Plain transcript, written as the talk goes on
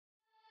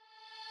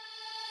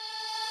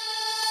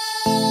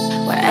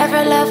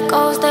Wherever love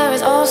goes, there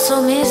is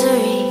also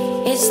misery.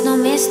 It's no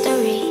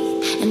mystery.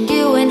 And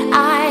you and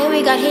I,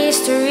 we got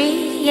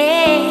history,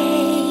 yeah.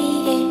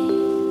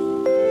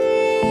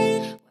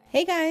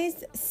 Hey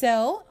guys,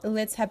 so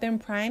let's have been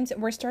primed.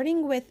 We're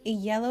starting with a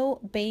yellow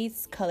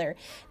base color.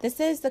 This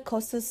is the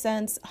Coastal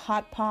Scents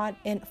Hot Pot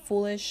in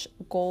Foolish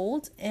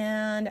Gold,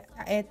 and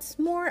it's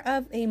more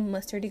of a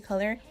mustardy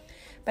color,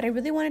 but I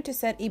really wanted to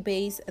set a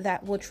base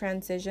that will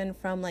transition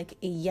from like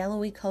a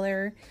yellowy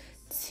color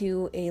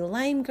to a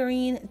lime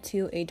green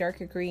to a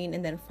darker green,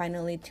 and then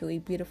finally to a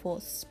beautiful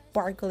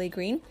sparkly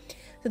green.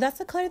 So that's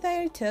the color that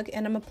I took,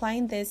 and I'm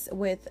applying this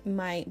with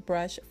my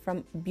brush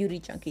from Beauty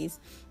Junkies.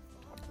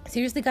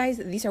 Seriously guys,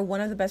 these are one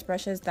of the best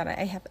brushes that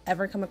I have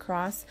ever come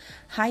across,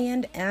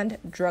 high-end and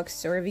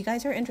drugstore. If you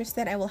guys are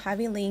interested, I will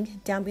have a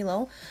link down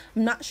below.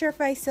 I'm not sure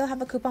if I still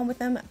have a coupon with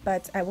them,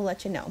 but I will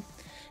let you know.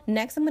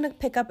 Next, I'm going to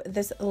pick up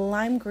this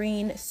lime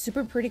green,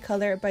 super pretty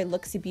color by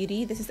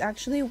LooxiBeauty. This is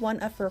actually one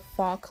of her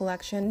fall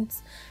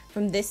collections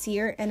from this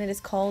year, and it is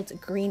called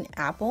Green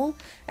Apple.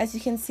 As you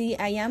can see,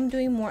 I am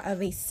doing more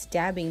of a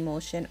stabbing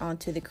motion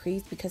onto the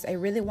crease because I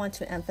really want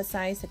to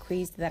emphasize the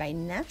crease that I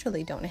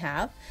naturally don't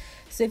have.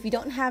 So if you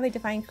don't have a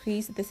defined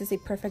crease, this is a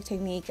perfect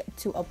technique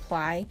to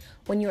apply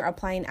when you're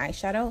applying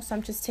eyeshadow. So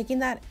I'm just taking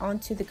that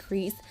onto the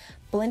crease,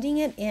 blending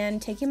it in,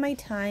 taking my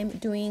time,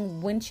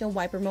 doing windshield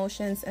wiper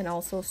motions and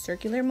also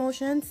circular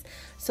motions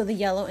so the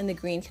yellow and the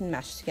green can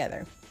mesh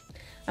together.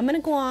 I'm going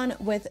to go on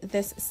with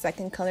this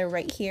second color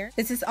right here.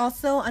 This is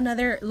also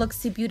another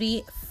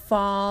LooxiBeauty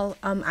fall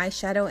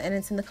eyeshadow, and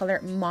it's in the color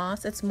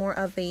Moss. It's more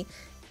of a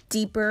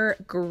deeper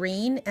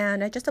green,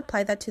 and I just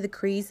applied that to the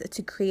crease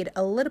to create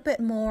a little bit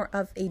more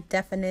of a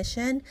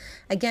definition.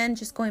 Again,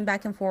 just going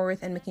back and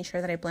forth and making sure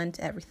that I blend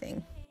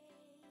everything.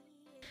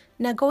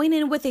 Now going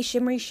in with a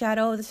shimmery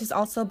shadow, this is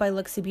also by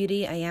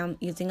LooxiBeauty. I am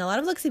using a lot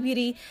of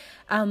LooxiBeauty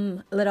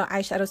little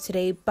eyeshadows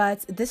today,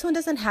 but this one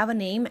doesn't have a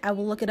name. I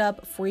will look it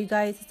up for you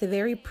guys. It's a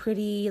very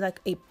pretty,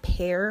 like a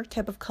pear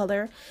type of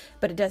color,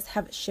 but it does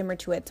have shimmer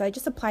to it. So I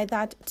just applied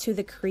that to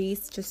the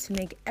crease just to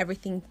make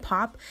everything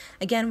pop.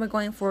 Again, we're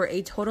going for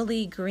a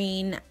totally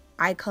green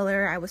eye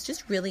color. I was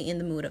just really in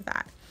the mood of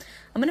that.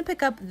 I'm going to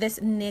pick up this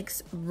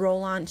NYX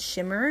Roll-On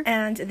Shimmer,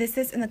 and this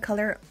is in the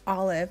color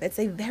Olive. It's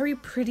a very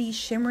pretty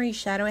shimmery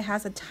shadow. It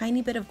has a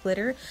tiny bit of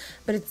glitter,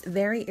 but it's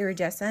very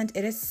iridescent.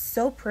 It is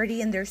so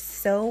pretty, and they're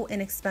so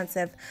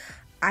inexpensive.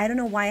 I don't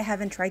know why I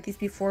haven't tried these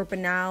before, but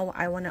now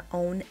I want to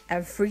own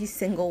every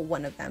single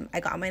one of them. I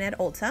got mine at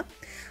Ulta.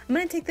 I'm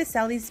going to take the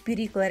Sally's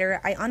Beauty glitter.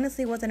 I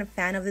honestly wasn't a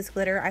fan of this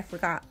glitter. I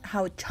forgot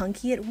how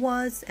chunky it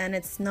was, and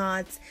it's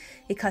not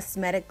a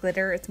cosmetic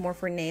glitter. It's more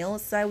for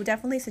nails. So I would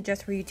definitely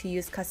suggest for you to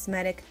use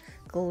cosmetic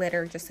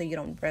glitter just so you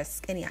don't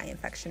risk any eye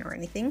infection or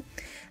anything.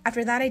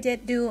 After that, I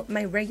did do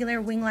my regular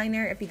wing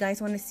liner. If you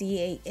guys want to see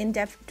a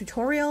in-depth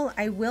tutorial,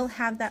 I will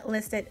have that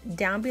listed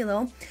down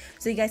below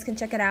so you guys can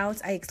check it out.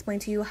 I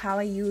explained to you how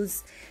I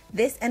use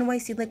this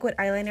NYC liquid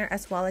eyeliner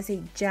as well as a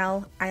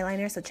gel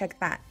eyeliner, so check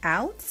that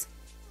out.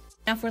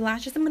 Now for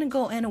lashes, I'm going to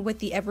go in with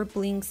the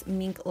Everblinks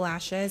Mink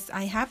lashes.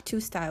 I have two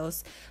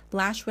styles,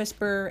 Lash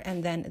Whisper,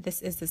 and then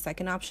this is the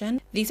second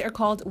option. These are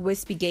called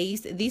Wispy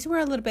Gaze. These were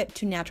a little bit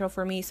too natural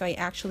for me, so I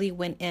actually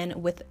went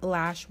in with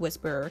Lash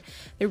Whisper.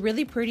 They're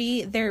really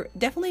pretty. They're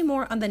definitely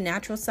more on the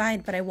natural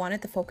side, but I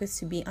wanted the focus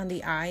to be on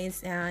the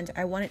eyes, and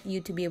I wanted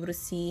you to be able to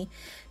see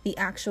the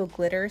actual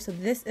glitter. So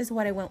this is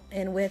what I went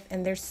in with,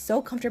 and they're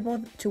so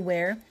comfortable to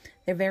wear.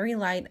 They're very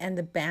light, and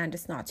the band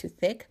is not too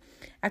thick.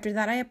 After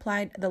that, I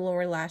applied the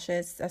lower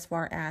lashes as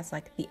far as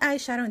like the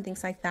eyeshadow and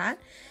things like that.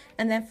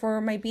 And then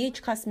for my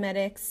BH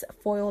Cosmetics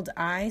foiled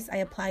eyes, I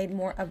applied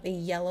more of a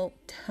yellow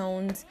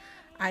toned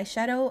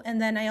eyeshadow.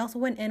 And then I also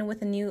went in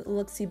with a new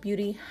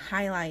LooxiBeauty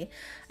highlight.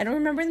 I don't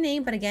remember the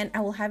name, but again, I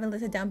will have it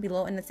listed down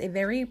below. And it's a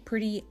very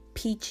pretty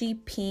peachy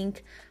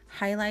pink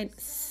highlight.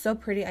 So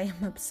pretty. I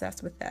am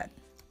obsessed with that.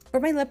 For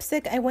my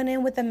lipstick, I went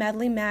in with the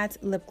Medley Matte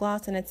Lip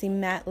Gloss, and it's a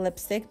matte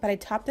lipstick, but I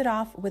topped it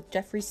off with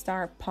Jeffree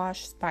Star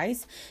Posh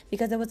Spice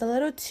because it was a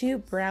little too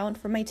brown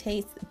for my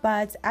taste.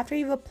 But after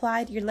you've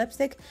applied your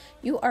lipstick,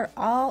 you are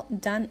all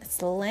done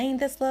slaying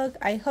this look.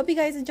 I hope you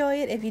guys enjoy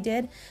it. If you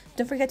did,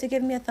 don't forget to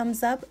give me a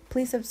thumbs up.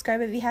 Please subscribe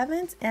if you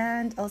haven't,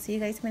 and I'll see you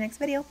guys in my next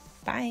video.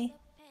 Bye!